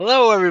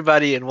Hello,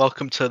 everybody, and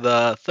welcome to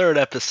the third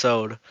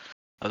episode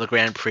of the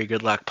Grand Prix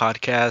Gridlock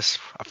podcast.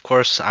 Of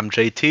course, I'm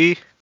JT,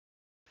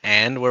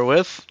 and we're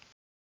with.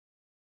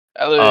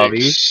 Ali.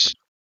 Alex.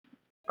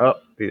 Oh,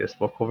 we just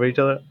spoke over each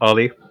other.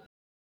 Ali.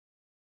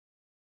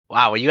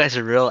 Wow, you guys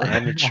are real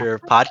amateur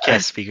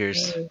podcast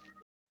speakers.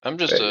 I'm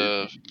just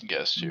a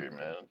guest here,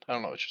 man. I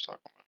don't know what you're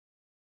talking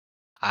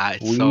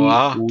Alright,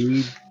 so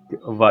We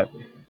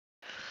vibe.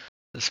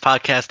 this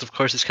podcast, of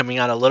course, is coming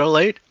out a little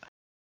late,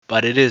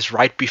 but it is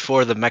right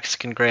before the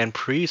Mexican Grand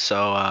Prix,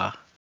 so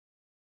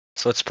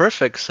it's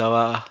perfect.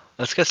 So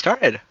let's get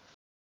started.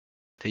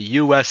 The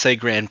USA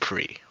Grand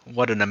Prix.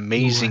 What an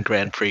amazing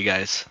Grand Prix,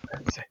 guys!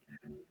 about.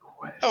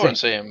 I wouldn't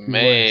say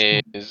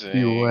amazing.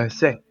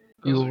 USA.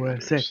 Those are good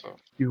USA. races, though.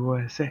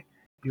 USA.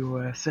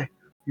 USA.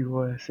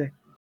 USA.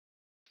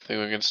 I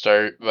think we can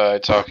start by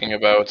talking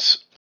about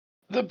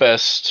the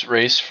best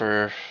race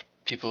for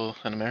people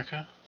in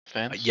America,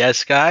 fans.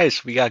 Yes,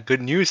 guys, we got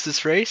good news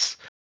this race.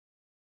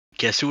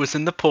 Guess who was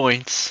in the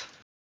points?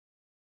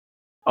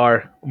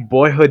 Our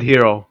boyhood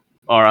hero.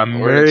 Our Lord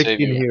and American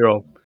Savior.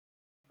 hero.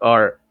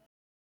 Our.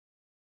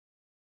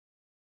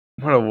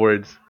 What are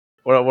words?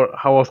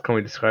 How else can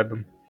we describe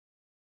him?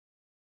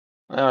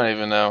 I don't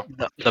even know.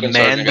 The Logan man,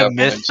 Sargent the got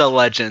myth, points. the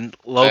legend,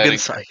 Logan.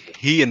 Exactly.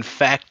 He in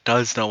fact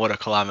does know what a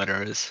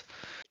kilometer is.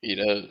 He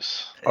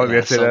does. I was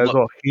gonna say that as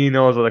well. He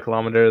knows what a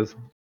kilometer is.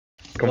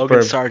 Logan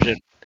Confirmed.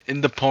 Sargent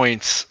in the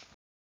points,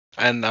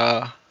 and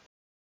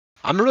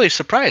I'm really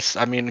surprised.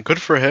 I mean,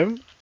 good for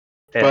him.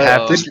 It But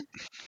happened.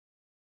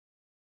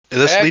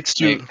 this leads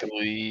to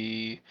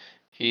Technically,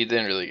 he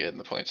didn't really get in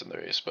the points in the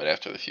race, but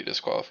after the few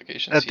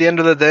disqualifications, at the end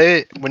of the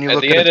day, when you at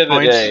look the at end his of the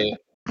points, day,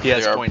 he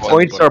has there are points.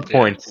 Points are Yeah.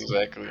 points.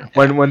 Exactly.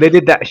 When they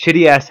did that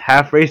shitty ass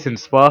half race in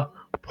Spa,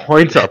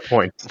 points are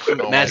points. Oh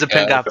my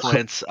Mazepin God. got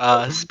points.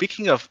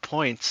 Speaking of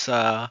points,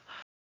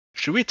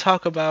 should we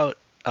talk about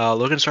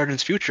Logan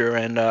Sargent's future?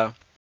 And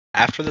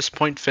after this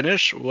point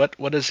finish,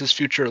 what does his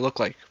future look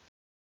like?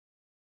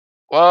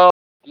 Well,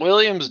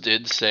 Williams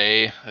did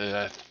say,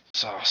 I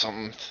saw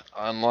something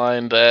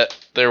online, that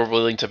they were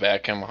willing to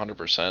back him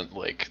 100%.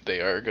 Like, they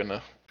are going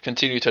to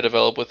continue to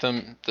develop with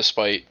him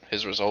despite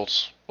his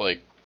results,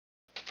 like,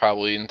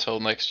 probably until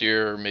next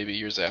year or maybe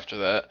years after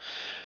that.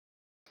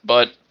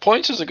 But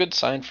points is a good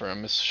sign for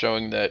him. It's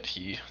showing that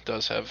he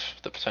does have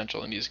the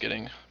potential and he's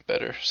getting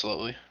better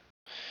slowly.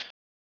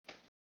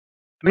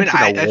 I mean,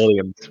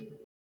 Williams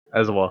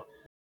as well.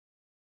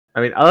 I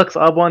mean, Alex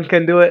Albon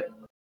can do it,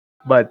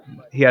 but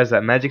he has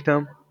that magic to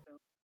him.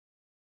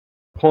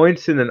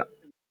 Points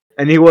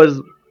and he was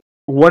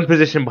one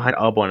position behind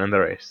Albon in the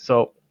race,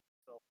 so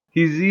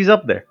he's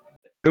up there,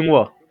 doing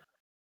well.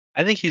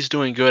 I think he's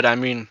doing good. I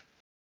mean,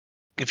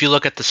 if you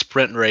look at the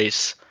sprint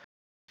race,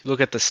 if you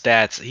look at the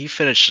stats, he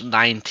finished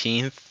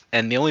 19th,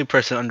 and the only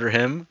person under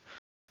him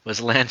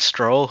was Lance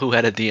Stroll, who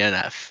had a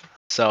DNF.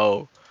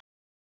 So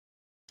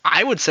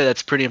I would say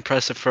that's pretty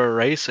impressive for a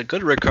race. A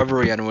good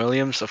recovery on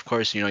Williams. Of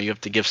course, you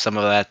have to give some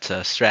of that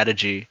to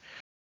strategy,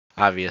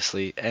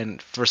 obviously.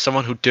 And for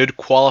someone who did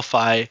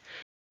qualify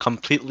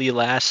completely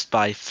last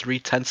by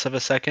 0.3 of a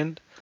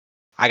second,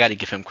 I got to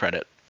give him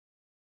credit.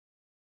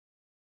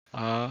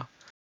 I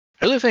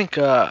really think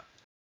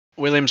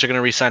Williams are going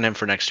to re-sign him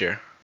for next year.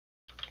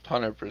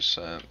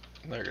 100%.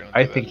 They're going to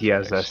I think he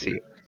has that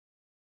seat.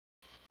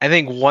 I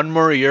think one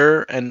more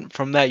year, and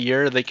from that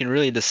year, they can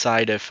really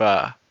decide if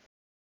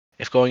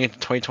going into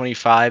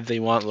 2025 they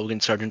want Logan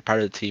Sargent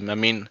part of the team. I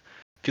mean,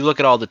 if you look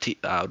at all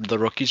the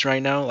rookies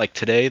right now, like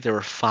today, there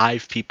were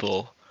five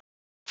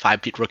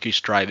rookies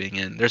driving,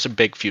 and there's a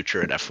big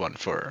future in F1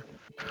 for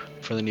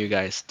the new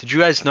guys. Did you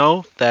guys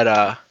know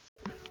that?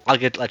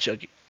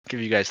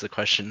 Give you guys the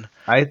question.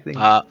 I think.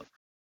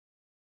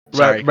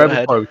 Sorry, go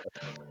ahead.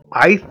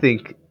 I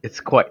think it's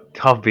quite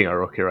tough being a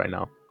rookie right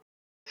now,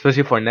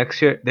 especially for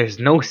next year. There's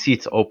no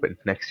seats open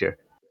next year.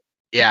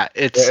 Yeah,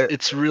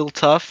 it's real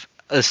tough,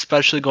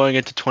 especially going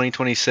into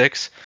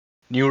 2026.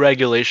 New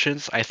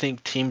regulations. I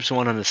think teams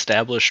want an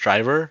established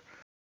driver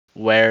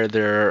where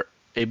they're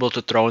able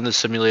to throw in the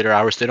simulator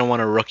hours. They don't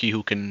want a rookie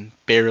who can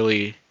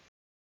barely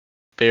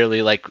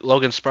like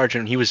Logan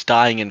Sargent. He was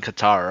dying in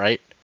Qatar,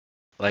 right?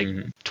 Like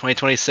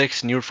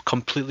 2026,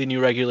 completely new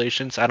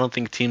regulations. I don't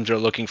think teams are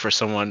looking for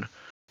someone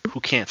who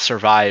can't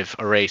survive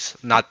a race.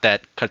 Not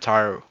that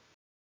Qatar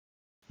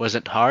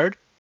wasn't hard.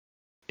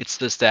 It's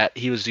just that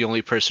he was the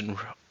only person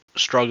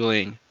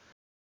struggling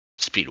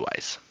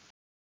speed-wise.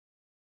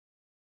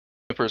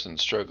 The person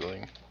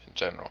struggling in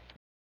general.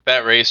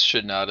 That race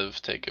should not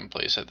have taken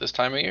place at this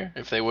time of year.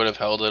 If they would have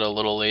held it a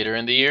little later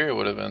in the year, it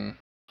would have been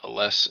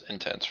less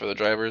intense for the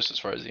drivers as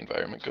far as the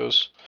environment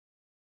goes.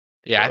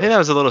 Yeah, I think that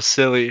was a little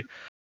silly.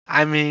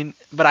 I mean,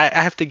 but I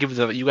have to give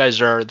them. You guys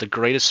are the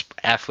greatest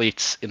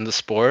athletes in the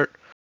sport.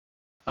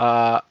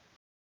 I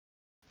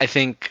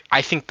think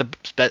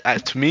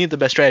to me the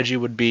best strategy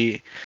would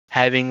be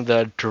having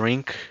the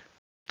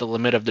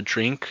limit of the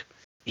drink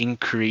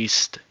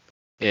increased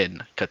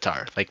in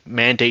Qatar. Like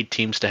mandate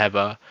teams to have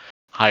a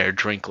higher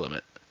drink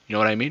limit. You know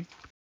what I mean?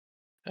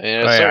 And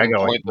at Oh, a yeah, I certain got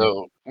what point, you mean.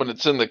 though, when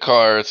it's in the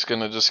car, it's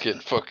gonna just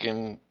get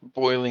fucking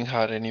boiling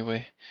hot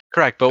anyway.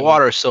 Correct, but And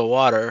water is still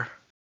water.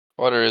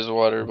 water is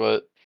water,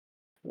 but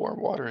warm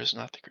water is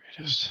not the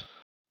greatest.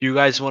 You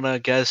guys want to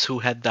guess who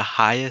had the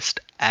highest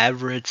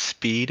average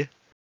speed?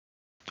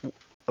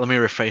 Let me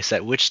rephrase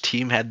that. Which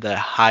team had the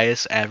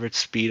highest average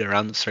speed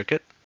around the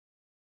circuit?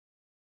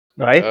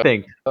 No, I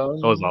think it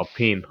was Um,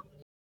 Alpine.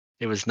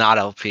 It was not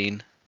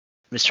Alpine.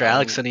 Mr.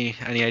 Alex, I'm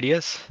any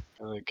ideas?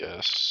 gonna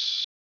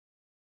guess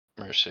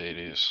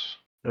Mercedes.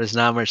 It was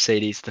not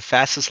Mercedes. The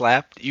fastest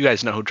lap. You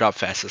guys know who dropped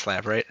fastest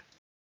lap, right?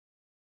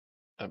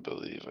 I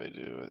believe I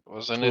do.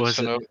 Wasn't Who it was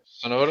it?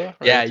 Sonoda right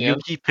Yeah, at the end?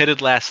 Yuki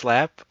pitted last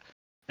lap,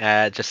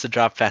 just to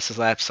drop fastest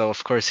lap. So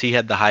of course he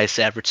had the highest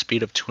average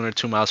speed of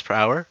 202 miles per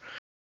hour.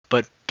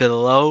 But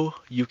below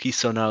Yuki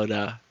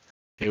Tsunoda,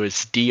 it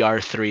was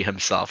DR3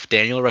 himself.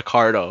 Daniel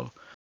Ricciardo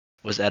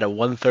was at a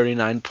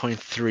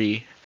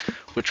 139.3,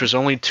 which was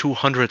only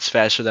 200ths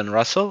faster than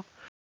Russell.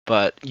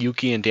 But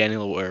Yuki and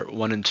Daniel were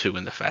 1 and 2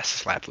 in the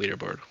fastest lap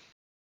leaderboard.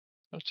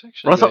 That's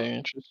actually Russell, very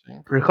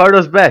interesting.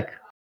 Ricardo's back.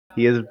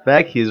 He is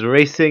back. He's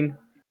racing.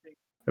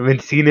 I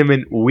haven't seen him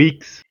in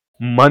weeks,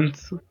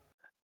 months.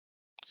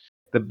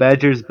 The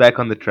Badger's back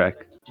on the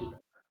track.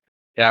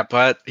 Yeah,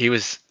 but he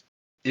was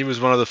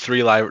one of the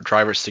three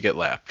drivers to get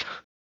lapped.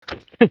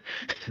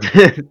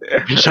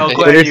 Michelle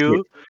Guan Bittersweet.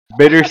 Yu,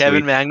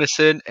 Kevin Bittersweet.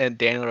 Magnussen, and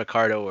Daniel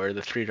Ricciardo were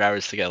the three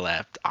drivers to get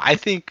lapped. I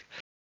think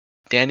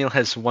Daniel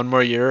has one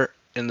more year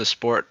in the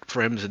sport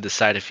for him to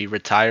decide if he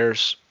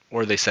retires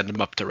or they send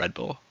him up to Red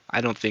Bull.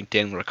 I don't think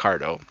Daniel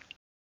Ricciardo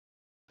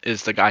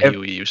is the guy he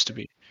If used to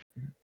be.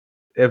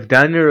 if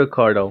Daniel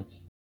Ricciardo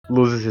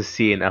loses his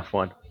seat in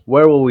F1,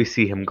 where will we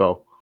see him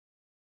go?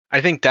 I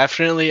think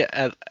definitely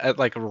at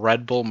like a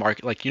Red Bull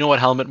market. Like, you know what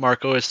helmet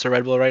Marco is to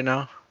Red Bull right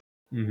now?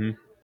 Hmm.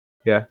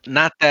 Yeah.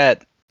 Not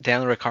that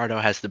Daniel Ricciardo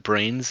has the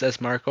brains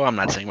as Marco. I'm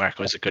not saying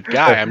Marco is a good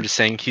guy. I'm just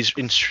saying he's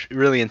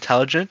really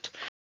intelligent.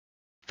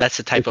 That's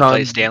the type It's of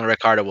place on. Daniel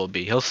Ricciardo will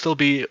be. He'll still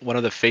be one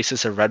of the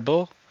faces of Red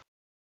Bull,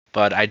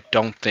 but I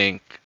don't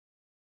think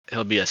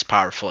he'll be as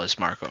powerful as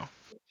Marco.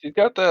 He's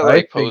got that I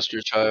like think.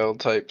 poster child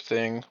type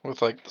thing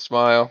with like the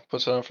smile,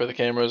 puts it on for the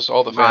cameras.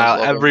 All the fans love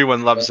him.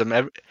 Everyone loves him.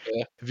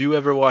 Yeah. If you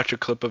ever watch a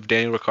clip of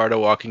Daniel Ricciardo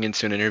walking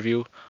into an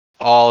interview,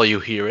 all you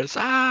hear is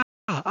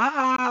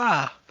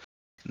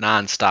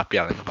non-stop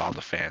yelling of all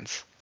the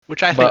fans,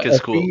 which I think But is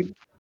cool.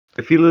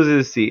 if he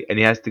loses his seat and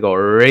he has to go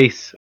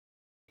race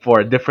for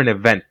a different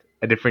event,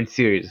 a different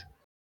series,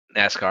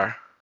 NASCAR.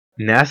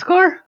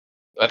 NASCAR?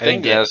 I I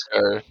think think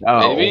NASCAR,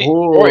 maybe,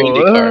 or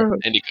IndyCar. Oh,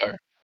 IndyCar.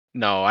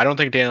 no, I don't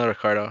think Daniel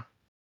Ricciardo.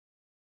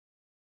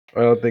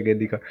 I don't think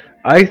IndyCar.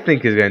 I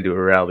think he's gonna do a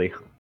rally.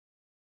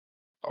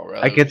 Oh, I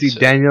rather can be see sick.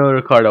 Daniel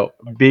Ricciardo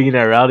being in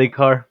a rally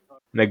car,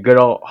 in a good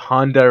old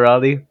Honda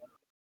rally,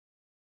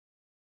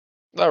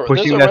 No, there's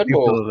pushing a that Red thing to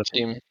Bull the.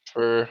 team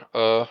for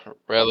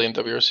rally in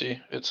WRC.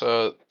 It's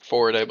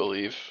Ford, I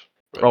believe.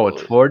 Red Oh, Bull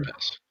it's is Ford.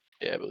 best.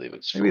 Yeah, I believe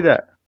it's Maybe Ford.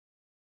 that.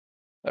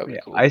 That would be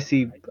Yeah, cool.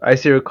 I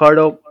see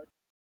Ricardo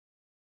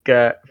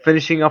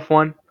finishing off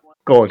one,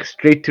 going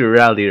straight to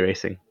rally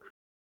racing.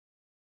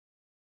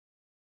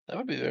 That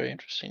would be very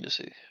interesting to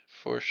see,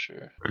 for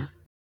sure.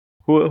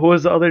 Who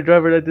was the other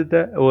driver that did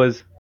that? It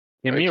was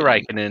Kimi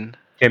Raikkonen, Raikkonen,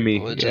 the Kimmy.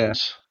 Yeah, legend.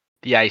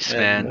 the Man,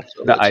 Iceman. that's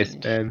a the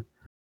legend. Iceman.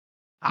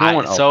 No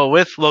one else. So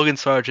with Logan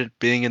Sargent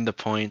being in the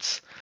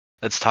points,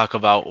 let's talk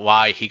about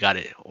why he got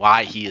it.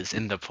 Why he is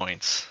in the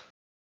points.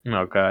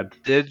 Oh God.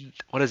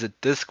 What is it?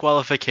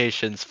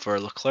 Disqualifications for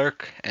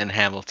Leclerc and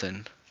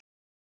Hamilton.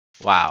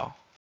 Wow.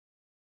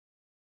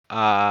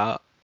 Uh,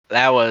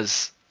 that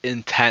was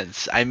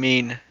intense. I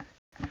mean,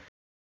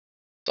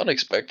 It's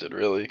unexpected,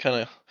 really.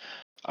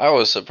 I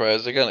was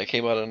surprised. It kind of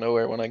came out of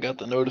nowhere when I got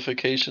the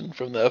notification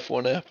from the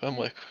F1 app. I'm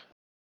like,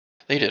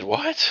 they did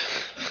what?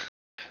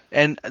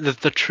 and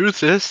the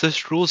truth is,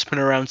 this rule's been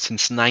around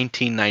since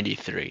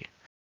 1993.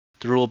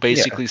 The rule Yeah.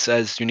 basically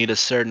says you need a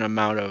certain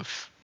amount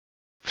of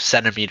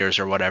centimeters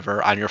or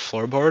whatever on your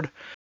floorboard.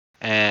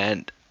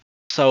 And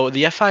so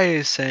the FIA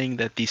is saying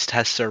that these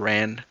tests are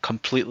ran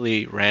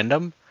completely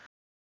random,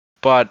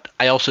 but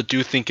I also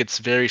do think it's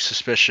very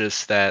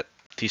suspicious that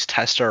these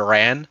tests are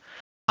ran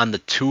on the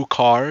two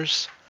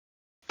cars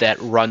that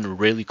run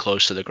really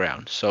close to the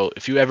ground. So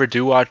if you ever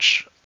do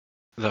watch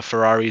the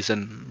Ferraris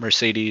and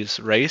Mercedes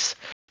race,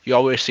 you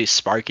always see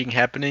sparking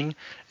happening.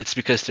 It's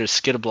because their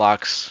skid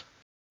blocks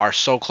are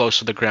so close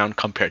to the ground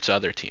compared to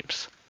other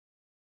teams.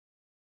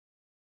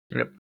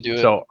 Yep. Do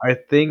it. So I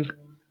think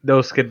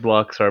those skid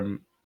blocks are.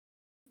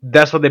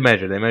 That's what they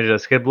measure. They measure the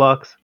skid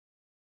blocks.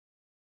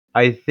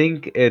 I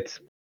think it's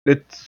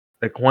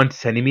like 1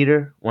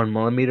 centimeter, 1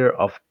 millimeter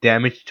of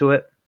damage to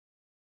it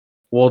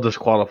will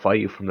disqualify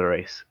you from the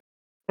race.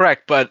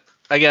 Correct, but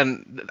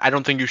again, I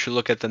don't think you should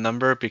look at the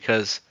number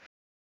because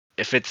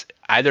if it's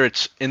either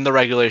it's in the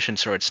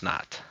regulations or it's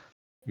not.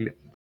 Yeah.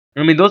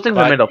 I mean, those things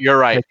are But made of you're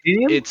right.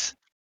 titanium. It's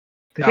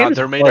Titanium is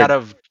they're made out hard.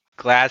 of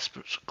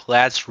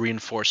glass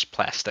reinforced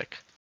plastic.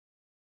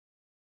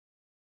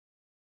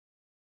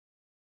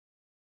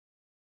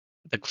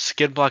 The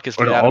skid block is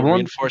Or made the out old of one.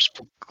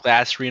 reinforced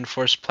glass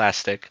reinforced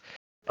plastic,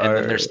 and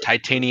then there's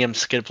titanium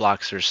skid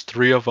blocks. There's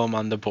 3 of them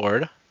on the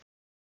board,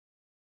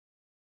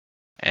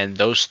 and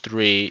those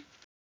 3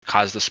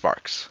 cause the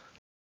sparks.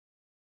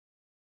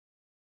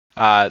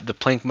 The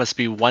plank must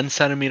be 1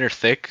 centimeter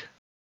thick.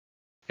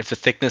 If the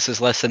thickness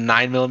is less than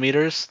 9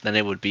 millimeters, then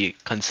it would be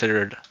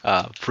considered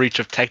a breach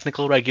of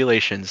technical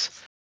regulations,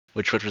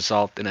 which would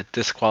result in a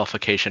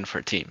disqualification for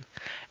a team.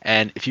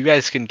 And if you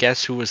guys can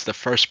guess who was the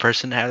first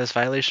person to have this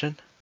violation?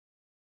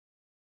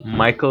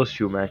 Michael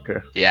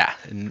Schumacher. Yeah,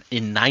 in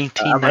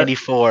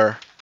 1994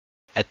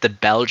 at the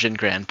Belgian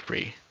Grand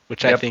Prix,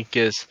 which I Yep. think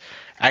is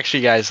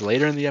actually, guys,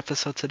 later in the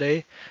episode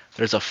today,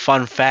 there's a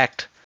fun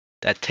fact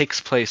that takes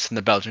place in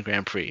the Belgian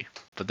Grand Prix,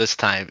 but this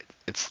time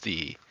it's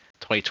the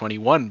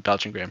 2021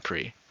 Belgian Grand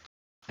Prix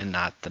and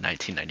not the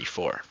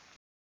 1994.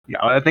 Yeah,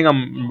 I think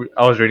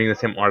I was reading the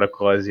same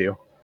article as you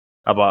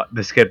about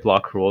the skid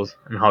block rules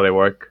and how they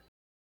work.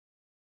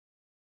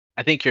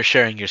 I think you're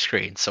sharing your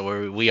screen,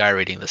 so we are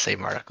reading the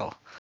same article.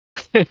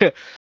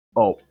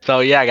 Oh. So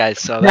yeah, guys,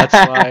 so that's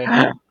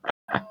why.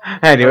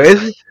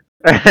 Anyways.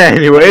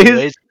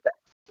 Anyways,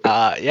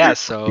 yeah,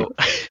 so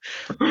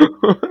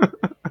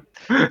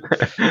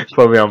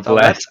put me on so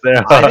blast that's.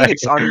 there. I think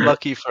it's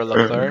unlucky for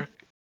Leclerc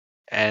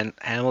and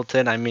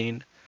Hamilton. I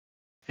mean,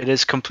 it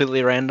is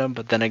completely random,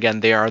 but then again,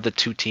 they are the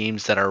 2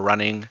 teams that are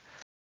running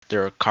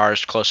their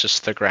cars closest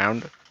to the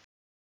ground,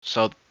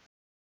 so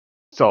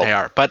So they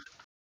are. But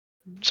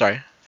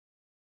sorry,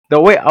 the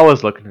way I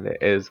was looking at it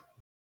is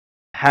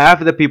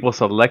half the people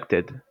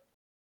selected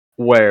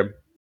were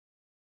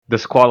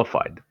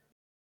disqualified.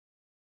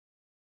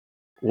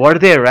 What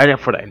if they ran it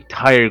for the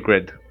entire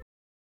grid?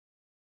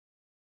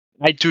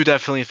 I do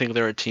definitely think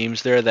there are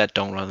teams there that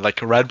don't run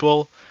like Red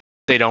Bull.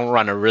 They don't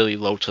run a really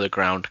low to the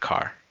ground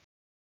car.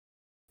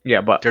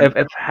 Yeah, but They're,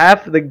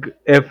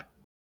 if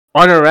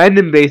on a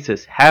random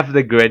basis half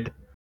the grid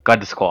got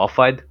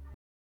disqualified,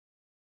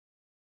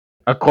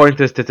 according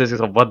to the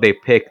statistics of what they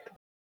picked,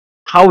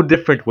 how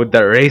different would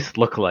the race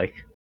look like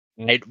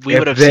we if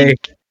would have they seen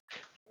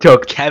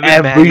took Kevin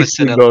every Magnussen a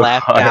single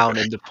lap car? down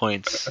in the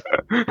points.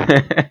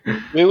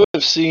 We would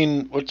have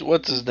seen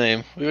what's his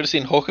name? We would have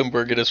seen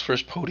Hulkenberg get his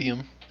first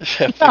podium if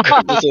half the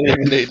grid was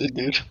eliminated,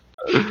 dude.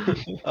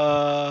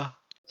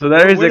 So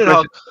there is Where a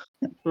did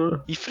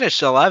question. he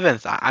finished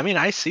 11th? I mean,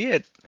 I see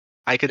it.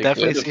 I could It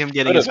definitely see him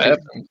getting could his have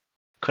happened.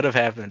 could have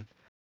happened.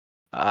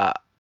 Uh,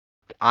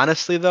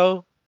 honestly,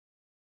 though,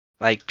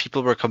 like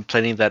people were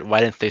complaining that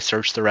why didn't they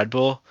search the Red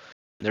Bull?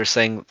 They're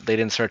saying they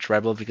didn't search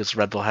Red Bull because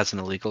Red Bull has an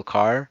illegal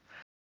car.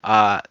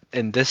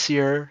 And this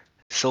year,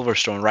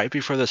 Silverstone, right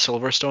before the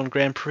Silverstone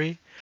Grand Prix,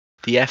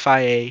 the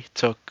FIA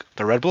took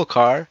the Red Bull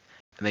car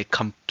and they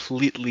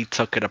completely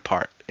took it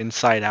apart,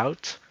 inside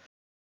out,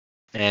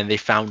 and they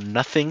found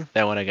nothing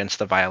that went against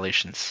the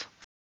violations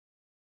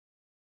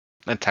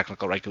and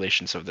technical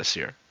regulations of this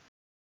year.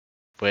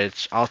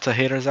 Which, all to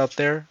haters out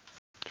there,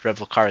 the Red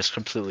Bull car is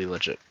completely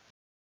legit.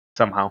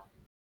 Somehow.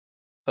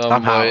 Some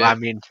Somehow, way, I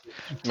mean,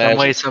 some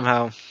way, magic.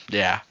 somehow,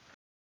 yeah.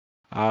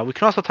 We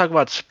can also talk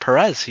about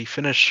Perez. He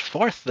finished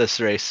 4th this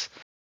race,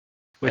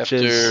 which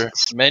is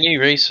After many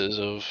races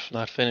of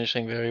not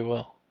finishing very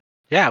well.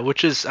 yeah,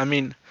 which is I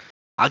mean,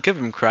 I'll give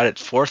him credit.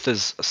 4th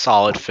is a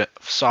solid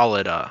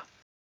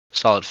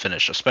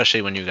finish,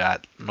 especially when you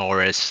got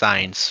Norris,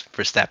 Sainz,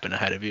 Verstappen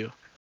ahead of you.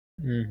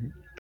 Mm-hmm.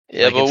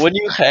 Yeah, Like but it's when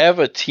you have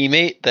a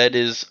teammate that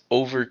is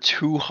over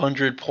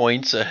 200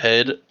 points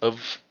ahead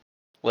of,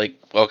 like,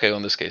 okay, well,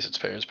 in this case it's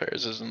Perez.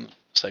 Perez is in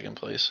second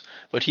place,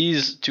 but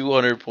he's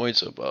 200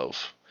 points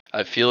above.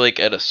 I feel like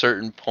at a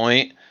certain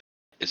point,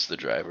 it's the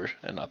driver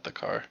and not the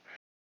car.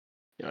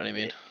 You know what I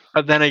mean?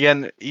 but then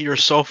again,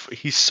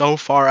 he's so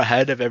far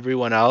ahead of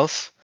everyone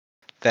else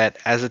that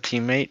as a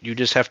teammate, you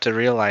just have to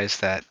realize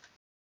that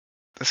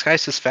this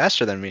guy's just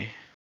faster than me.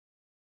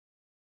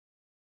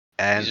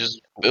 He's And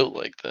just built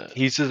like that.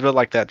 he's just built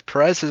like that.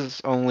 Perez is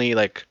only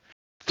like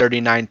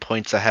 39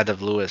 points ahead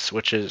of Lewis,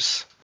 which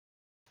is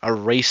a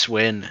race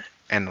win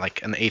and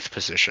like an 8th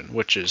position,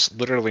 which is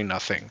literally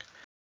nothing.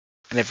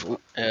 And if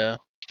Yeah,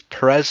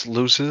 Perez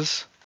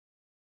loses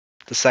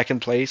the second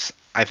place,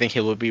 I think he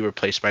will be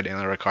replaced by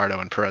Daniel Ricciardo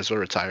and Perez will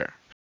retire.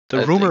 The I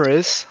think rumor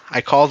is,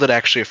 I called it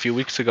actually a few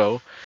weeks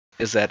ago,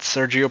 is that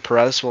Sergio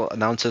Perez will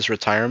announce his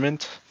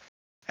retirement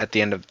at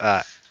the end of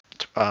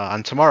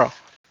on tomorrow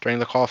during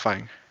the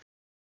qualifying.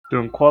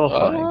 During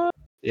qualifying.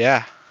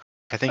 Yeah,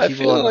 I think I he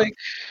will. feel like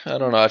I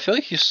don't know. I feel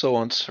like he still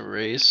wants to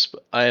race,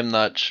 but I am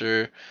not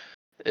sure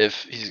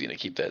if he's gonna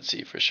keep that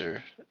seat for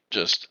sure.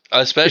 Just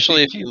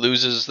especially if he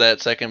loses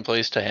that second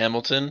place to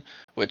Hamilton,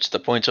 which the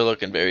points are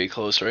looking very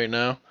close right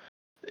now.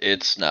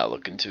 It's not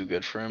looking too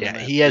good for him in Yeah,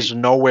 that he has seat.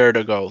 nowhere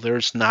to go.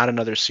 There's not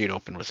another seat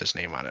open with his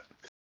name on it.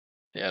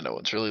 Yeah, no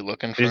one's really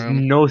looking for There's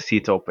him. no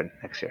seats open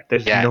next year.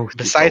 There's Yeah, no seats open.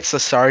 besides the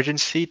Sargent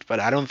seat, but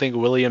I don't think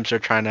Williams are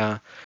trying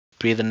to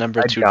be the number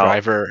I 2 doubt.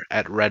 driver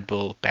at Red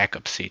Bull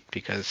backup seat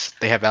because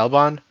they have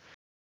Albon,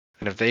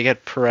 and if they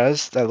get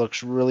Perez, that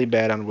looks really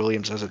bad on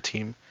Williams as a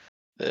team.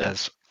 Yeah.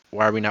 As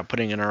why are we not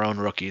putting in our own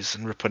rookies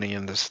and we're putting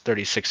in this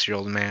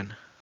 36-year-old man?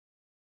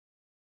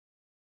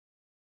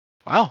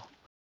 Wow,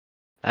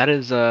 that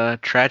is a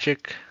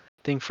tragic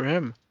thing for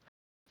him.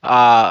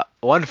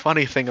 One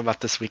funny thing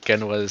about this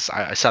weekend was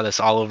I saw this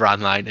all over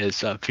online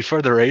is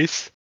before the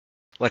race,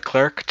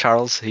 Leclerc,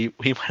 Charles, he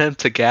went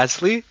into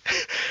Gasly.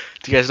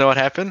 Do you guys know what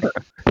happened?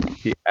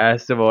 He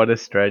asked about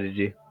his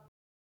strategy.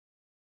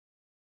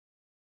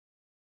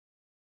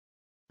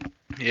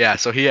 Yeah,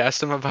 so he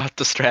asked him about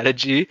the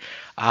strategy.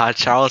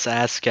 Charles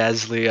asked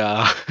Gasly.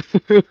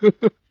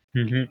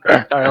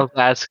 Charles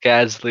asked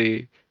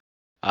Gasly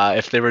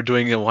if they were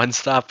doing a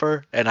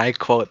one-stopper, and I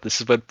quote, this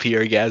is what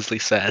Pierre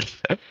Gasly said: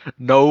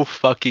 "No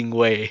fucking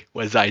way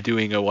was I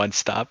doing a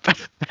one-stop."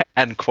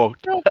 End quote.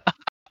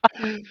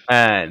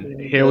 And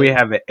here we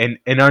have it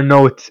in our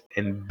notes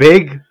in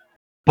big,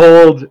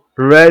 bold,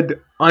 red,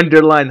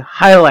 underlined,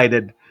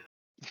 highlighted.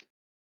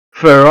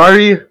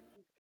 Ferrari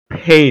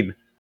pain.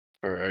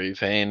 Ferrari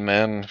pain,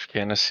 man.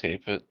 Can't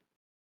escape it.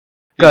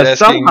 He's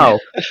Because asking. somehow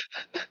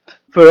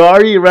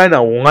Ferrari ran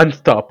a one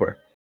stopper.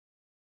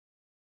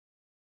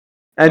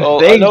 And Oh,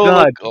 I thank know.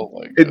 God Look. Oh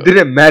my it god.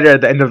 didn't matter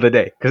at the end of the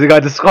day because he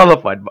got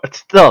disqualified. But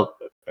still.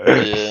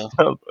 Yeah.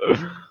 Still.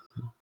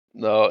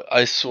 No,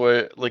 I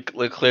swear, like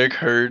Leclerc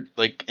heard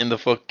like in the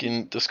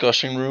fucking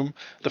discussion room,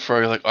 the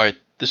Ferrari like, all right,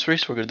 this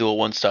race we're gonna do a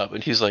one stop,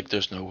 and he's like,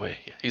 there's no way.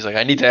 He's like,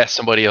 I need to ask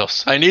somebody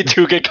else. I need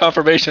to get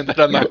confirmation that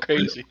I'm not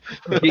crazy.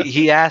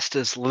 He asked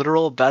his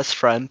literal best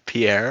friend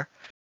Pierre,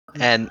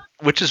 and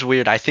which is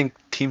weird. I think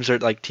teams are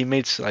like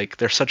teammates, like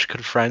they're such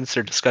good friends.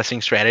 They're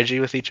discussing strategy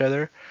with each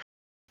other.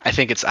 I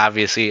think it's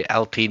obviously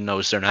LP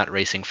knows they're not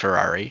racing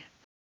Ferrari.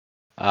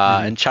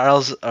 And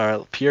Charles,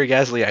 Pierre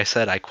Gasly, I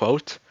said, I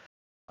quote,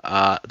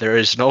 "There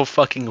is no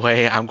fucking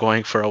way I'm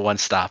going for a one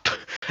stop."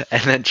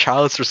 And then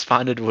Charles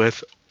responded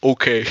with,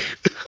 "Okay."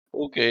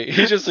 Okay,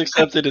 he just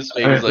accepted his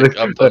fate. He's like,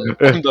 I'm done.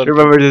 I'm done.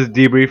 Remember this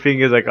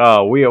debriefing is like,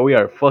 oh, we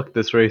are fucked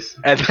this race.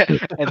 And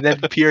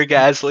then Pierre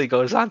Gasly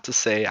goes on to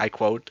say, I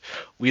quote,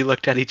 "We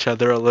looked at each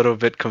other a little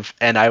bit,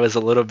 and I was a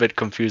little bit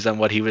confused on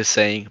what he was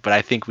saying, but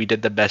I think we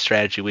did the best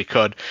strategy we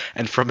could."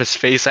 And from his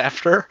face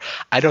after,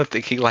 I don't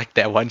think he liked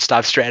that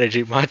one-stop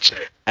strategy much.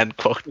 End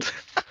quote.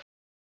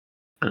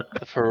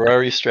 The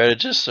Ferrari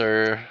strategists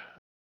are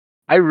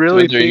I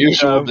really doing their think,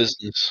 usual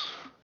business.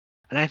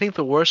 and I think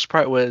the worst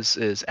part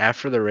is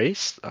after the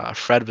race,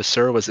 Fred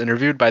Vasseur was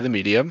interviewed by the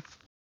media,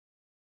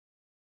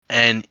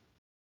 and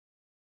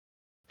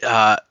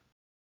uh,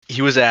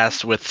 he was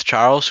asked with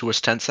Charles, who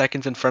was 10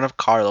 seconds in front of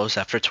Carlos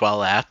after 12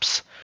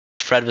 laps.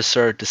 Fred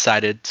Vasseur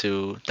decided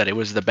that it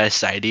was the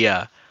best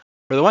idea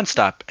for the one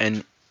stop,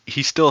 and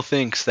he still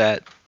thinks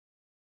that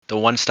the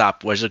one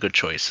stop was a good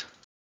choice.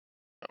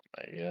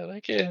 My God, I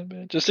can't,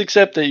 man. Just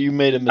accept that you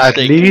made a At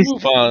mistake and least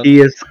move on. he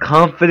is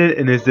confident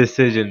in his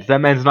decisions. That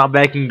man's not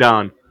backing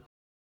down.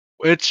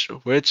 Which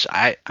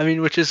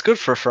is good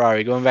for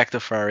Ferrari. Going back to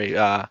Ferrari,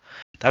 that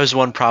was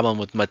one problem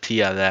with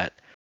Mattia, that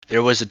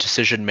there was a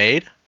decision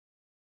made.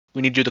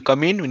 We need you to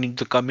come in. We need you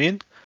to come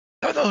in.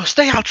 No, no,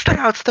 stay out, stay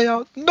out, stay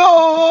out.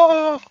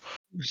 No.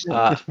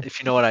 If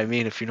you know what I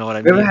mean. If you know what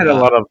I We've mean. had a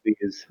lot of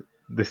these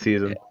this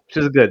season, which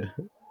is good.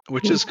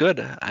 Which is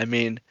good. I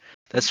mean,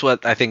 that's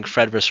what I think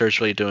Fred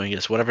Research really doing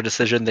is whatever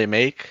decision they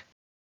make,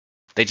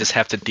 they just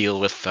have to deal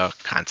with the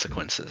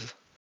consequences.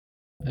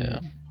 Yeah.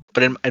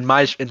 But in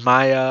my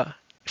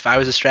if I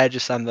was a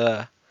strategist on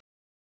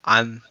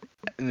in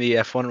the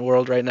F1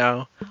 world right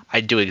now,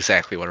 I'd do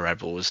exactly what Red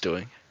Bull was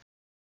doing.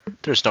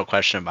 There's no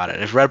question about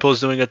it. If Red Bull is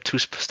doing a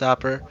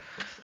two-stopper,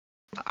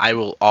 I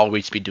will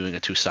always be doing a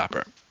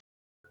two-stopper.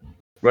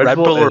 Red Red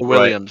Bull Bull or is right.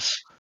 Williams,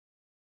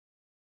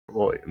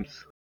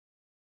 Williams.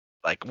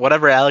 like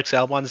whatever Alex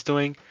Albon's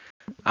doing,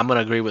 I'm gonna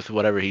agree with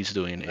whatever he's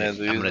doing. Man, I'm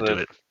he's gonna do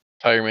the it.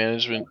 tire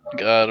management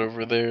god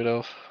over there,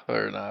 though.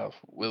 Or not,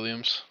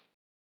 Williams.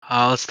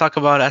 Let's talk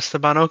about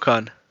Esteban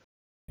Ocon.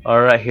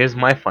 Alright, here's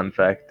my fun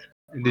fact.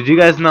 Did you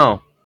guys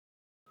know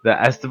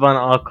that Esteban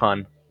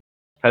Ocon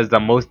has the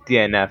most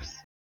DNFs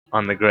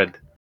on the grid?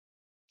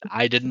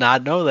 I did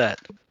not know that.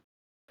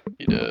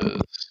 He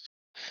does.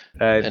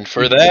 Uh, And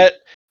for that,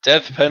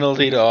 death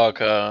penalty to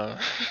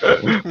Ocon.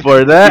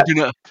 for that, Did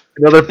you know?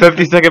 another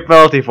 50-second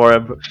penalty for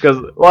him. Because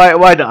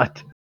why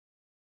not?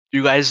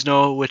 You guys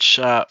know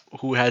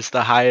who has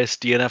the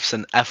highest DNFs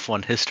in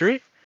F1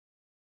 history?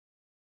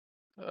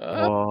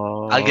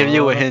 I'll give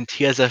you a Uh, hint.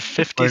 He has a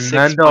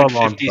Fernando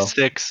Alonso.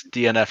 56.56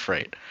 DNF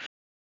rate.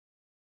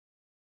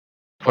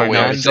 Oh wait,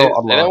 Fernando say that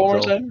one more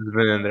Alonso time. has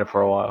been in there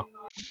for a while.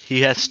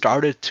 He has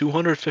started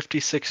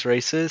 256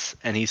 races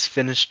and he's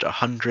finished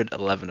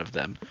 111 of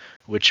them,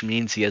 which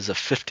means he has a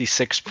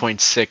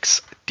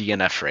 56.6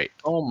 DNF rate.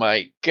 Oh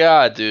my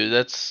god, dude,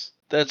 that's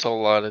a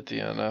lot of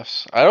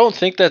DNFs. I don't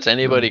think that's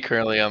anybody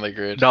currently on the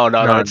grid. No,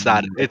 no, no, No, it's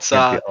not. it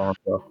can't be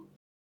Alonso.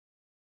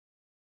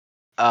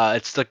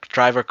 It's the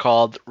driver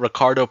called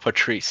Ricardo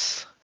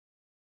Patrese.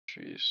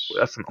 Jeez,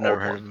 That's an Never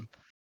old heard one. of him.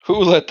 who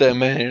let that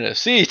man in a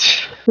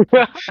seat?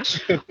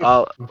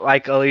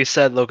 Like Ali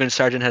said, Logan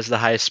Sargent has the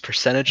highest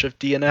percentage of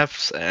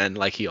DNFs, and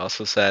like he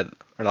also said,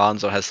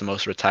 Alonso has the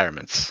most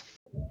retirements.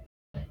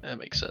 That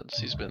makes sense.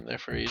 He's been there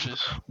for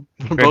ages.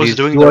 Both He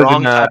doing the was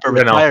wrong type of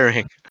Renault.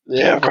 retiring.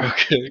 Yeah, bro.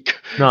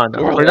 No.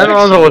 Go Fernando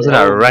relax Alonso in was your in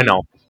a home.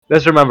 Renault.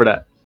 Let's remember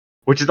that,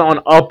 which is on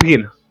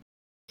Alpine.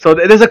 So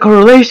there's a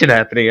correlation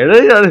happening here.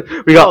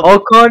 We got No,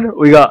 Ocon,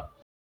 we got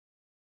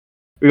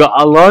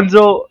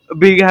Alonso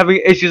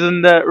having issues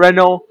in the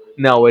Renault.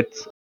 Now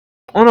it's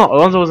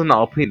Alonso was in the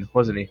Alpine,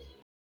 wasn't he?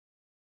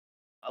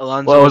 Well,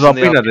 Alonso it was was in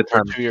the Alpine at Alpine the for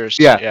time. 2 years.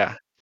 Yeah, Yeah.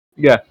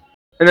 yeah.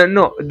 And then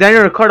no,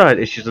 Daniel Ricciardo had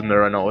issues in the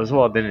Renault as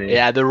well, didn't he?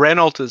 Yeah, the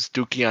Renault is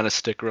Dookie on a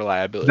stick The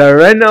reliability.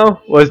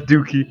 Renault was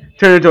Dookie,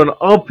 turned into an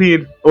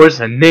Alpine, or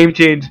just a name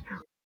change,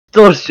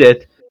 still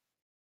shit.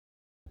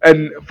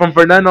 And from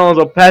Fernando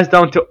Alonso passed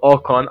down to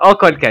Ocon.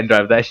 Ocon can't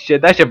drive that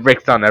shit. That shit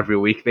breaks down every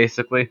week,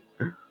 basically.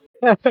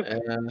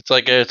 And it's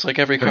like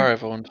every car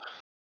I've owned.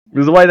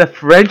 This is why the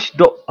French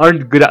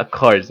aren't good at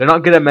cars. They're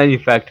not good at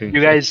manufacturing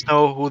You shit. guys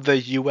know who the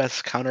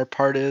U.S.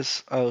 counterpart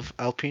is of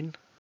Alpine?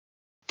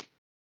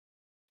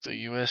 The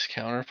U.S.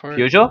 counterpart.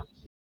 Peugeot?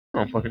 I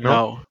don't fucking know.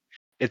 No,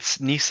 it's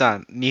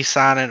Nissan.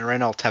 Nissan and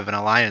Renault have an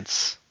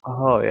alliance,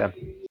 Oh yeah.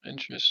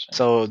 Interesting.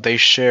 so they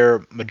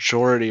share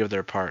majority of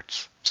their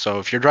parts. So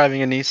if you're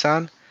driving a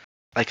Nissan,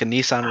 like a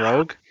Nissan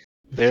Rogue,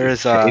 there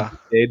is Shade, a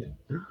shade.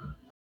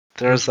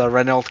 there's a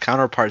Renault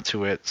counterpart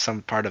to it,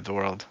 some part of the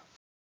world,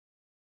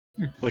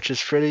 which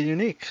is pretty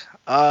unique.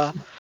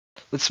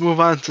 Let's move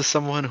on to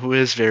someone who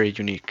is very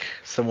unique.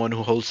 Someone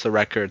who holds the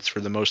records for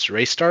the most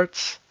race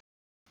starts,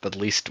 but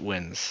least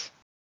wins.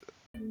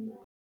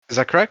 Is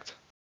that correct?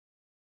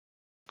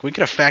 Can we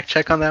get a fact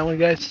check on that one,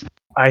 guys?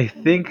 I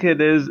think it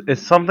is.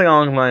 It's something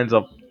along the lines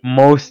of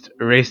most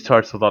race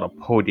starts without a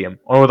podium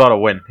or without a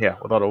win. Yeah,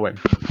 without a win.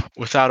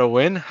 Without a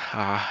win.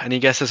 Any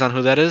guesses on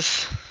who that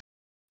is?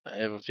 I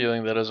have a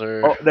feeling that is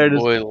our Oh, there it is.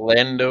 boy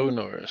Lando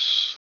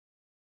Norris.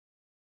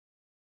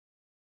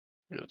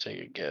 We'll take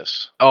a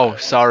guess. Oh,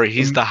 sorry.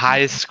 He's the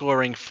highest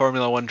scoring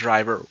Formula One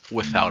driver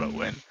without a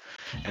win.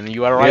 And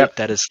you are Yep. right.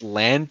 That is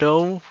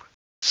Lando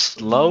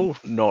Slow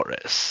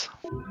Norris.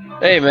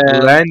 Hey man,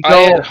 I had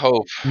Lando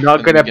hope not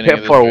in the gonna beginning pit of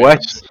this for race. wet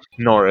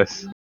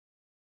Norris.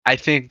 I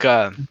think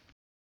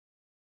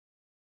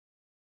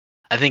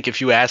if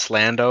you asked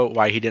Lando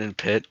why he didn't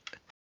pit,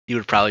 he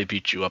would probably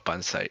beat you up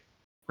on site.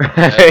 Yeah,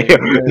 I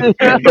think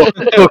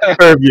He'll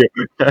curb you.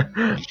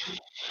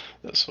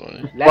 that's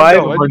funny. Lando, why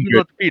did you 500.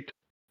 not pit?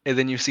 And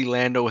then you see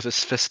Lando with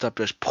his fist up,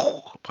 just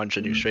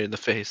punching you straight in the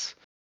face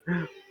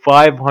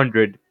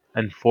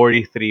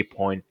 543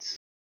 points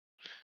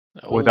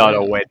Oh without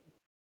a man. win.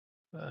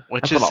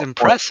 which That's a is lot of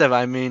points. impressive.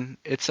 I mean,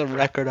 it's a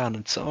record on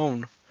its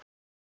own.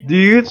 Do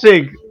you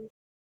think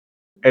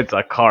it's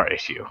a car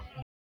issue?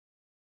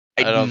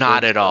 I don't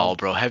Not think at so. all,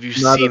 bro. Have you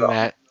Not at seen all.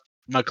 that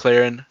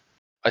McLaren?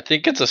 I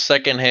think it's a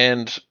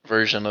second-hand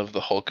version of the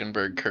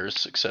Hulkenberg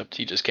curse, except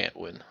he just can't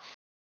win.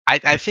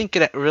 I think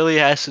it really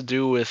has to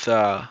do with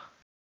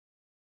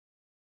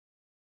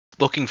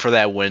looking for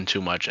that win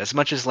too much. As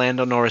much as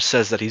Lando Norris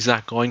says that he's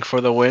not going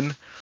for the win,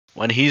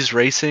 when he's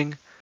racing,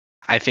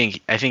 I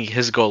think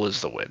his goal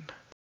is the win.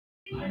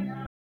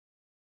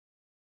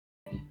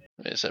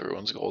 It's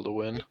everyone's goal to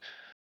win.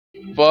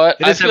 But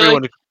It I is feel like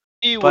everyone,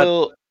 he but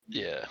will.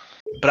 Yeah.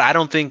 I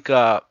don't think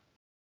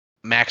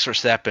Max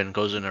Verstappen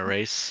goes in a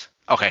race.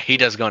 Okay, he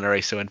does go in a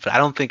race to win, but I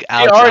don't think He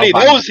Alex already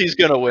Albon knows he's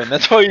gonna win.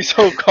 That's why he's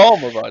so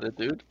calm about it,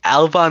 dude.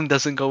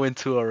 doesn't go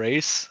into a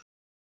race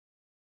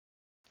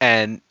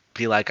and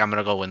be like, I'm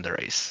gonna go win the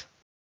race.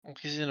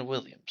 He's in a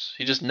Williams.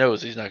 He just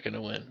knows he's not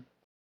gonna win.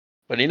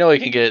 But he know he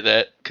can get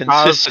that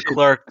Charles consistent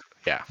Leclerc,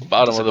 yeah,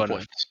 bottom doesn't of the go in.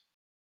 points.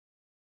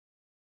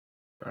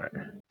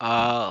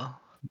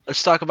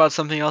 Let's talk about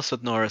something else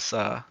with Norris.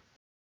 The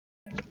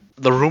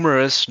rumor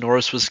is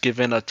Norris was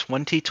given a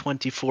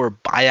 2024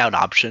 buyout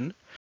option,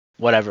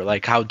 whatever,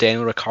 like how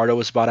Daniel Ricciardo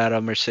was bought out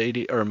of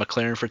Mercedes or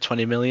McLaren for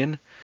 20 million.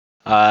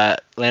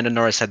 Landon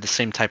Norris had the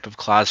same type of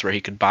clause where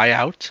he could buy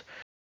out.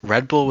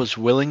 Red Bull was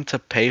willing to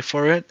pay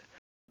for it,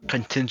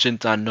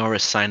 contingent on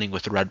Norris signing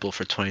with Red Bull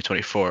for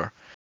 2024.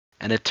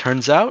 And it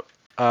turns out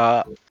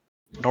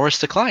Norris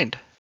declined.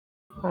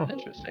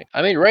 Interesting.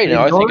 I mean, right Hey,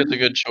 now I think it's Norris? a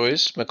good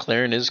choice.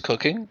 McLaren is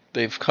cooking.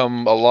 They've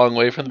come a long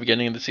way from the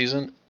beginning of the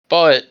season,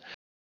 but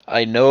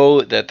I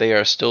know that they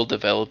are still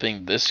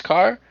developing this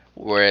car,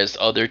 whereas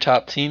other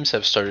top teams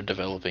have started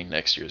developing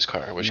next year's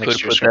car, which could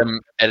Next year's put car.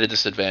 them at a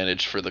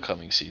disadvantage for the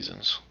coming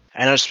seasons.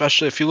 And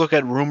especially if you look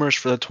at rumors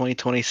for the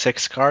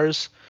 2026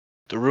 cars,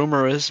 the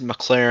rumor is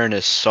McLaren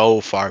is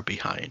so far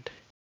behind.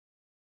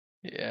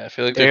 Yeah, I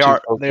feel like they're They too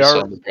are they focused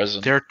are on the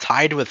present. they're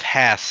tied with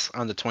Haas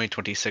on the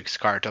 2026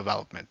 car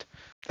development.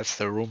 That's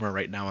the rumor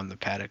right now in the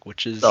paddock,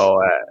 which is So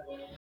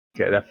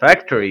the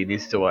factory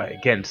needs to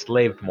get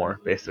enslaved more,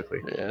 basically.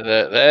 Yeah,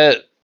 that's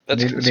They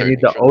need concerning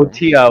the for them.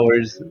 OT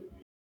hours.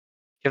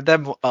 give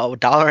them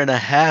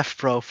 $1.50,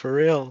 bro, for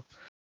real.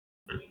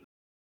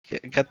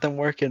 Get them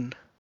working.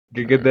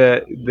 You get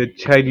the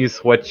Chinese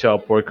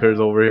sweatshop workers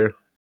over here.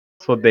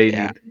 That's what they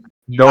Yeah, need.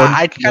 Non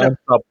I kind of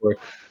non-stop work.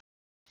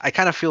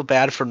 feel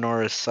bad for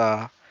Norris.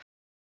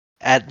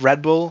 At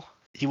Red Bull,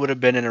 he would have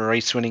been in a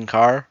race-winning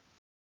car,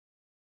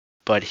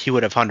 but he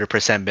would have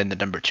 100% been the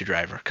number two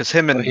driver because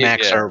him Well, and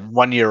Max yeah, are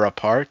 1 year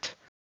apart.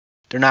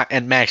 They're not,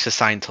 and Max is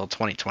signed till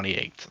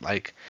 2028.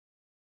 Like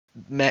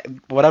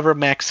whatever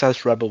Max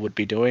says Rebel would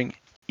be doing,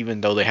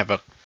 even though they have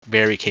a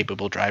very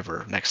capable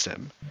driver next to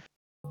him.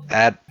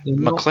 At You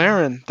know,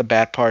 McLaren, the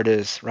bad part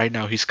is right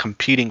now he's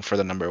competing for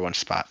the number one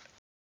spot.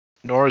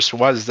 Norris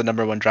was the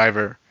number one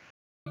driver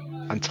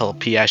until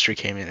Piastri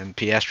came in, and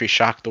Piastri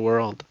shocked the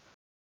world.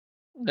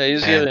 Yeah,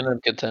 he's And getting in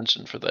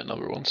contention for that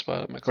number one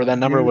spot at for that McLaren.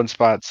 number one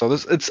spot, so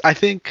I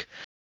think,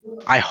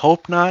 I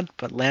hope not,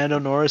 but Lando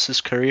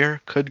Norris's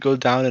career could go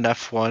down in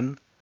F1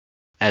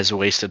 as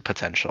wasted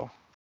potential.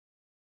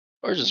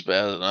 Or just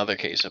another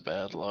case of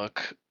bad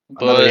luck.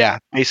 Another, But yeah,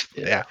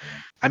 yeah,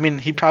 I mean,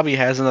 he probably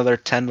has another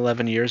 10,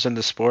 11 years in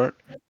the sport.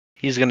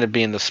 He's going to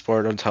be in the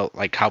sport until,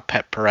 like, how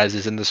Pep Perez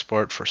is in the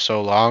sport for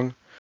so long.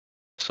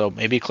 So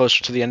maybe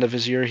closer to the end of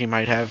his year, he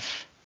might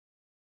have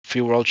a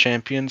few world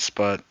champions,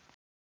 but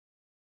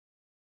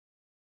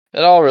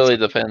it all really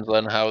depends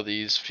on how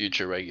these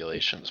future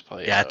regulations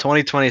play yeah, out.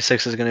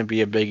 2026 is going to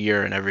be a big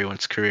year in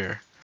everyone's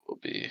career. Will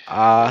be.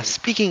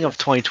 Speaking of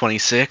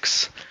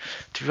 2026,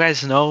 do you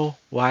guys know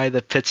why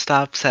the pit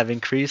stops have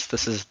increased?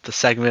 This is the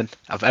segment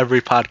of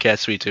every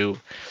podcast we do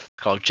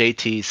called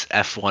JT's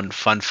F1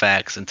 Fun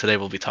Facts, and today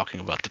we'll be talking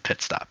about the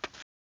pit stop.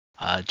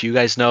 Do you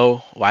guys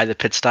know why the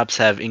pit stops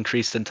have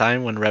increased in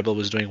time when Rebel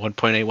was doing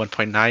 1.8,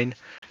 1.9,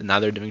 and now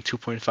they're doing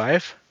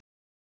 2.5?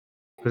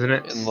 wasn't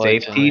it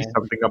Enlighten safety? me.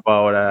 Something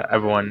about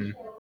everyone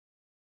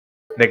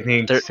like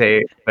needing to They're,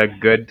 say the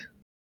good.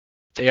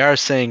 they are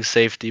saying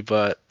safety,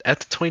 but at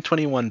the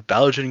 2021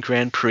 Belgian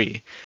Grand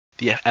Prix,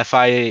 the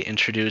FIA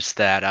introduced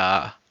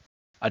that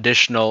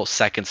additional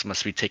seconds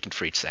must be taken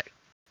for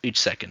each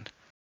second.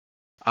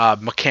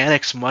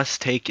 Mechanics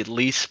must take at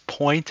least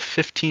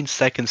 0.15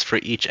 seconds for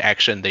each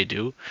action they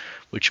do,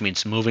 which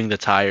means moving the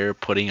tire,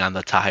 putting on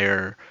the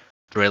tire,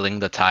 drilling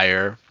the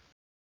tire.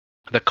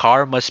 The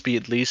car must be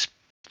at least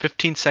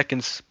 15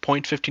 seconds,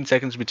 0.15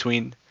 seconds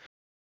between.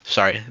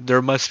 Sorry,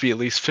 there must be at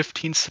least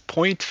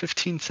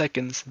 0.15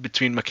 seconds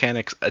between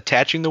mechanics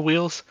attaching the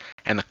wheels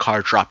and the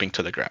car dropping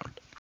to the ground.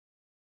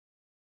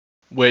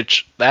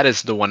 Which, that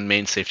is the one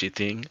main safety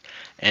thing.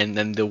 And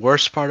then the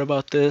worst part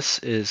about this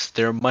is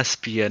there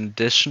must be an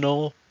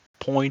additional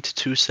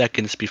 0.2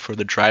 seconds before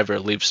the driver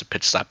leaves the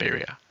pit stop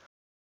area.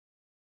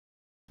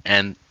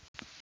 And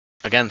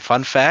again,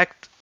 fun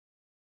fact,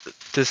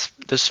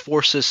 this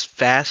forces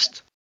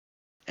fast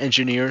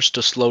engineers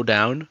to slow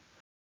down,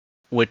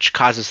 which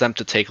causes them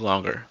to take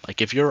longer.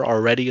 Like, if you're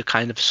already a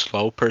kind of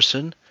slow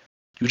person,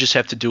 you just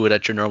have to do it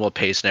at your normal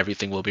pace and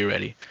everything will be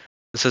ready.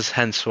 This is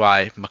hence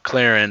why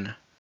McLaren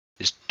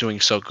is doing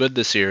so good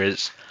this year,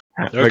 is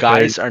their McLaren's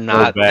guys are so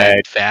not that bad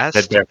that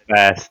fast. they're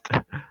fast.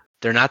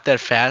 They're not that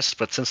fast,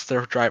 but since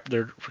their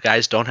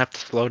guys don't have to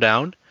slow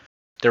down,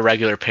 their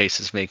regular pace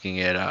is making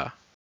it Fast.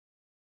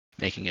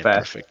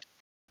 perfect.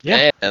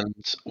 Yeah. And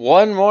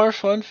one more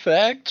fun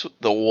fact: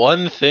 the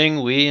one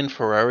thing we in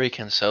Ferrari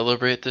can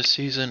celebrate this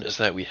season is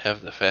that we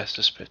have the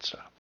fastest pit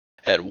stop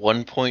at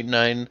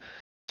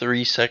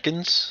 1.93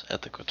 seconds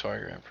at the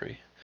Qatar Grand Prix.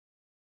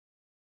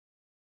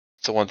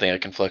 It's the one thing I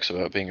can flex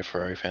about being a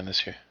Ferrari fan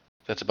this year.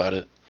 That's about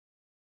it.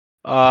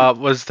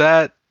 Was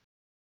that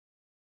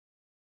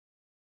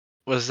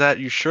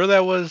you sure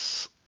that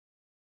was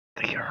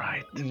I think you're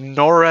right.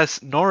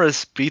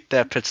 Norris beat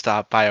that pit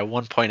stop by a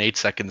 1.8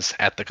 seconds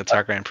at the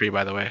Qatar Grand Prix,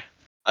 by the way.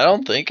 I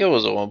don't think it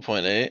was a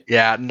 1.8.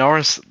 Yeah,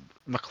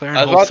 McLaren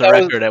I holds thought the that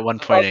was. record at I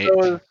thought that 1.8.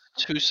 was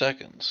 2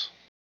 seconds.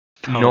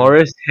 Oh.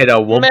 Norris hit a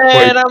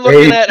Man, I'm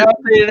looking 1.8 at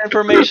updated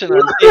information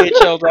on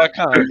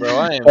DHL.com, bro.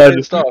 I am on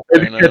pissed off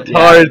in right now. Yeah,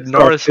 Qatar itself.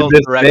 Norris In holds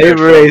the the same record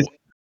for race,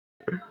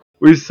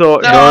 we saw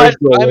No, Norris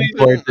do a I'm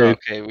even 1.8.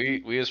 okay.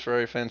 We as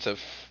Ferrari fans have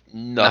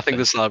nothing to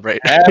nothing, celebrate.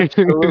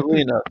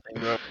 absolutely nothing,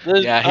 bro.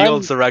 Yeah, he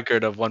holds the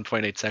record of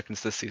 1.8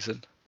 seconds this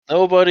season.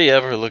 Nobody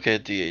ever look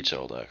at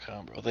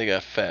DHL.com, bro. They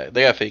got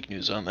fake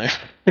news on there.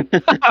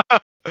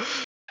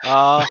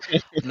 uh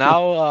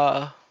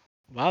now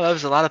wow, that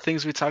was a lot of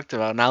things we talked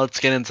about. Now let's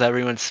get into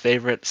everyone's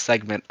favorite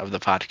segment of the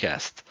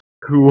podcast.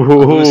 Ooh.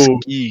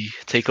 Aluski,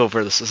 take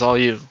over. This is all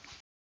you.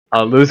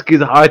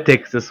 Lusky's hot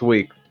takes this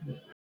week.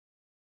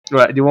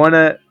 Right? Do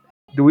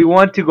we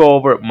want to go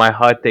over my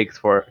hot takes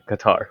for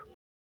Qatar?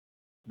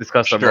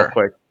 Discuss them real Sure.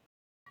 quick.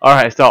 All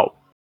right. So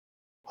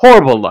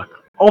horrible luck.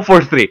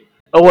 0-for-3. It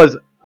was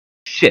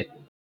shit.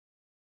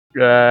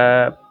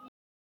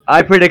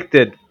 I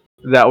predicted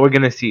that we're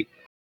gonna see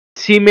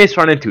teammates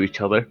run into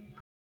each other.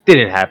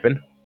 Didn't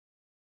happen.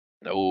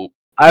 Nope.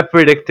 I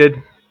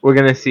predicted we're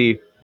gonna see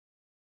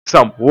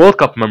some World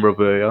Cup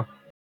memorabilia.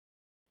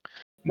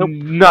 Nope.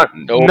 Nope.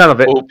 None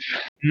of it.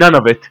 None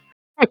of it.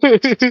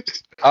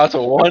 That's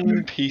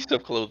one piece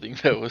of clothing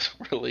that was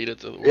related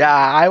to the World Yeah,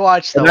 Cup. I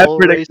watched the And I whole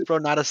race, predicted bro.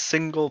 Not a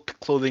single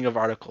clothing of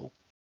article.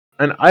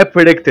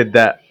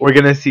 that we're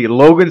gonna see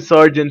Logan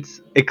Sargent's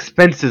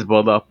expenses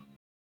build up,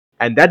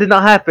 and that did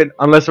not happen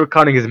unless we're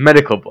counting his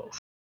medical bills.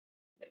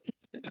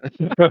 So,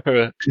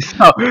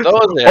 If those happen,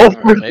 maybe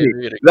hopefully,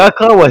 we'd that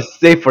car was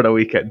safe for the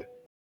weekend.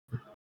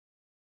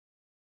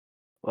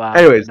 Wow.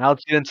 Anyways, Now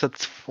let's get into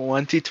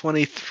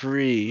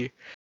 2023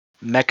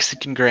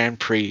 Mexican Grand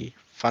Prix.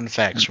 Fun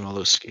facts from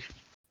Aluski.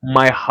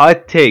 my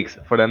hot takes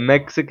for the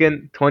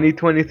Mexican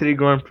 2023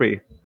 Grand Prix.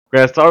 We're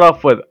gonna start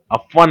off with a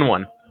fun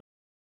one.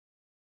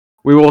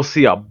 We will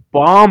see a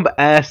bomb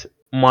ass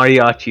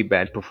mariachi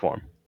band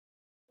perform.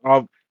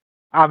 Oh,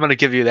 I'm gonna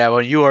give you that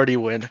one. You already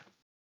win.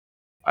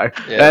 Yeah, I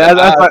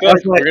feel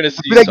like we're gonna I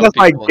see feel like some that's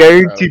my people in the crowd.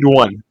 guaranteed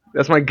one.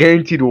 That's my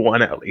guaranteed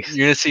one at least.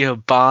 You're gonna see a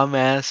bomb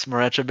ass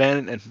mariachi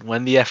band, and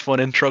when the F1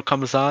 intro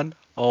comes on,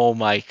 oh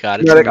my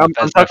god, it's No, gonna like be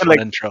the I'm best talking F1 like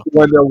intro.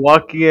 when they're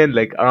walking in,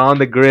 like around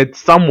the grid,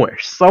 somewhere,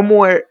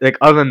 like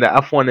other than the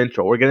F1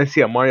 intro, we're gonna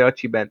see a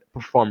mariachi band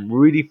perform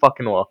really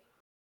fucking well.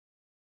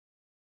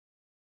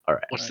 All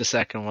right, What's the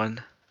second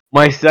one?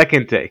 my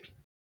second take.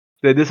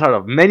 The disheart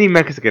of many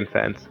Mexican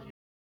fans.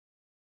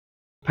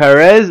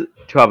 Perez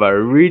to have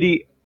a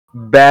really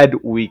bad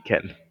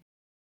weekend.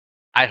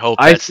 I hope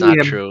I that's see not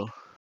him. true.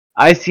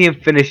 I see him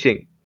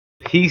finishing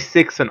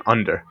P6 and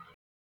under,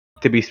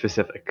 to be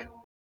specific.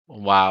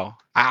 Wow.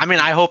 I mean,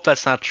 I hope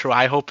that's not true.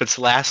 I hope it's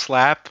last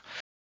lap.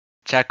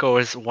 Checo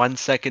is 1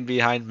 second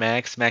behind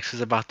Max. Max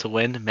is about to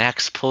win.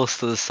 Max pulls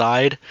to the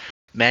side.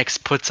 Max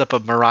puts up a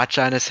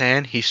Maracha in his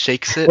hand. He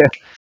shakes it.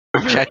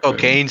 Checo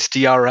gains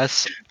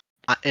DRS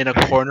in a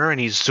corner and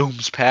he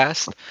zooms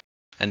past.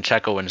 And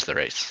Checo wins the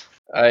race.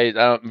 I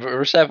don't.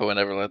 Verstappen would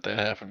never let that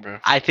happen, bro.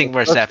 I think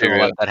Let's be Verstappen will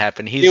real. let that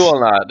happen. He will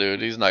not,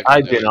 dude. He's not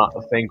I gonna do do it.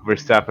 not think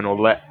Verstappen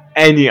will let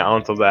any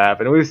ounce of that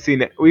happen. We've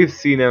seen it. We've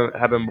seen it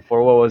happen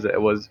before. What was it?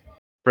 It was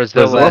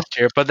Brazil Brazil. last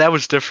year, but that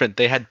was different.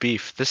 They had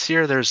beef. This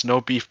year, there's no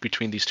beef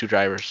between these two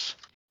drivers.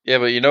 Yeah,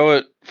 but you know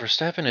what?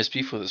 Verstappen has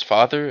beef with his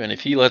father, and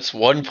if he lets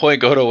 1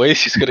 point go to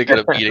waste, he's gonna get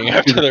a beating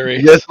after the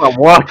Yes, race. I'm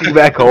walking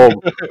back home.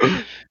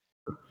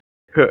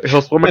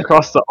 He'll swim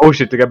across the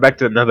ocean to get back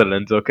to the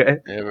Netherlands. Okay.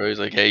 Yeah, bro. He's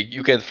like, hey,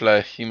 you can't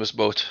fly. You must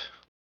boat.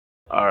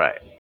 All right.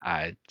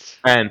 I,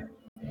 And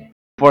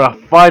for a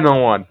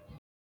final one,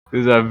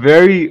 this is a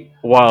very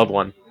wild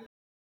one.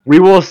 We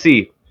will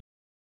see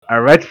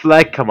a red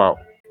flag come out,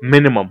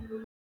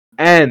 minimum,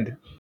 and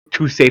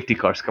two safety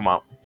cars come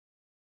out.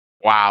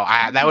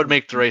 wow, that would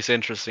make the race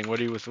interesting. What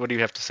do you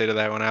have to say to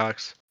that one,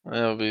 Alex?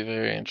 That'll be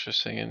very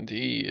interesting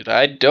indeed.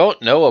 I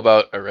don't know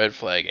about a red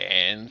flag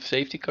and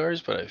safety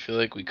cars, but I feel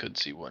like we could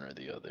see one or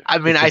the other. I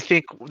mean, It's I just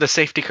think the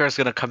safety car is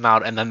gonna come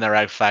out, and then the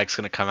red flag's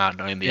gonna come out,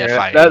 knowing the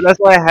yeah. FIA. That's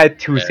why I had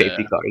two Yeah,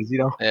 safety cars. You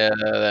know, yeah,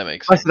 that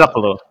makes mess sense. it up a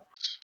little.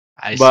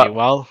 I see. But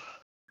Well,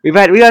 we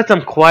had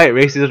some quiet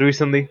races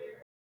recently.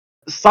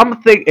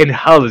 Something in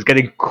hell is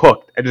getting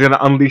cooked and is gonna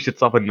unleash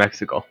itself in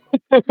Mexico.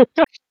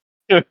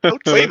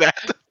 don't say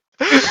that.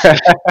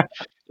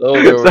 Oh,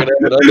 bro, we're So, gonna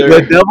have the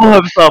another. devil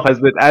himself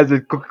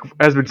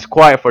has been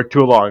quiet for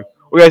too long.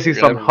 We're gonna see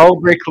We're gonna some have, hell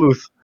break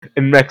loose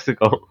in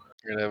Mexico.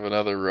 we're gonna have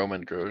another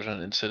Roman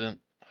Grosjean incident.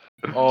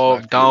 It's Oh, not gonna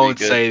be don't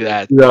good, say dude.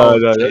 that. No,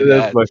 Don't no, say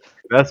that's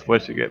that.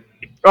 pushing it.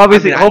 I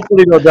Obviously, mean,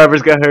 hopefully no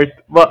drivers get hurt,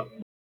 but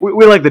we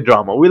like the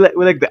drama. We like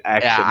the yeah,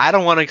 action. I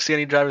don't want to see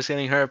any drivers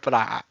getting hurt,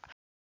 but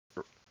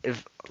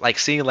if like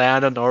seeing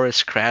Lando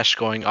Norris crash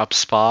going up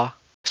Spa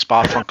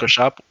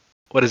Francorchamps,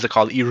 what is it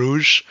called, Eau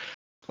Rouge?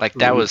 Like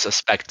that was a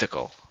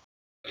spectacle.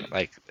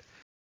 Like,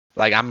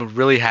 like I'm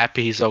really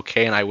happy he's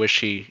okay, and I wish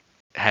he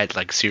had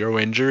like zero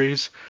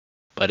injuries.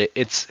 But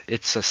it's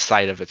a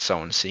sight of its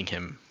own seeing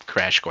him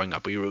crash going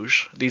up Eau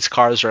Rouge. These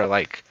cars are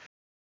like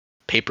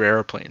paper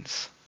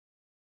airplanes.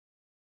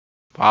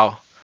 Wow,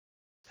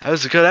 that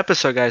was a good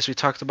episode, guys. We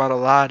talked about a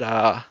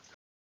lot.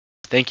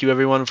 Thank you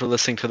everyone for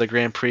listening to the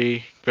Grand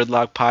Prix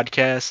Gridlock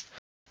podcast.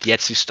 The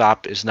Etsy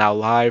stop is now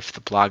live.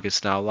 The blog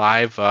is now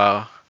live.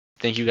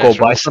 Thank you Go guys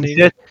for buy some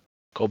listening. shit.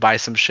 Go buy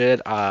some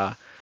shit.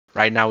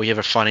 Right now we have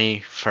a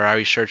funny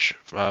Ferrari shirt,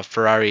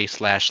 Ferrari /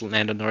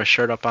 Lando Norris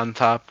shirt up on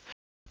top.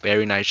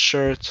 Very nice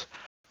shirt.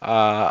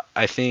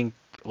 I think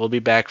we'll be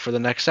back for the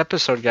next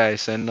episode,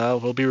 guys, and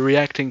we'll be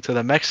reacting to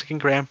the Mexican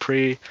Grand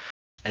Prix.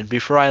 And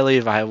before I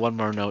leave, I have one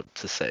more note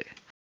to say.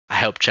 I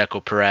hope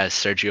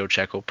Sergio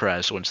Checo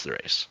Perez wins the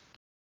race.